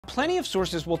plenty of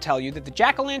sources will tell you that the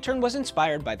jack-o'-lantern was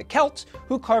inspired by the Celts,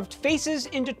 who carved faces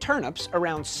into turnips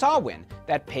around Samhain,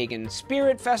 that pagan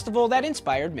spirit festival that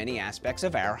inspired many aspects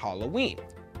of our Halloween.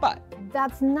 But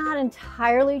that's not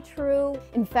entirely true.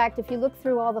 In fact, if you look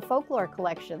through all the folklore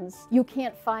collections, you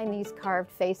can't find these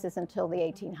carved faces until the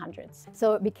 1800s.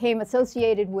 So it became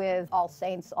associated with All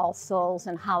Saints, All Souls,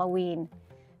 and Halloween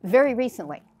very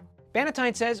recently.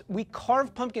 Bannatyne says we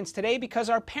carve pumpkins today because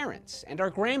our parents and our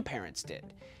grandparents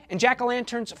did. And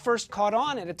jack-o'-lanterns first caught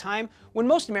on at a time when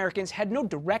most Americans had no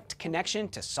direct connection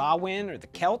to Samhain or the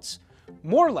Celts.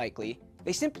 More likely,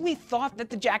 they simply thought that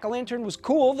the jack-o'-lantern was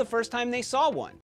cool the first time they saw one.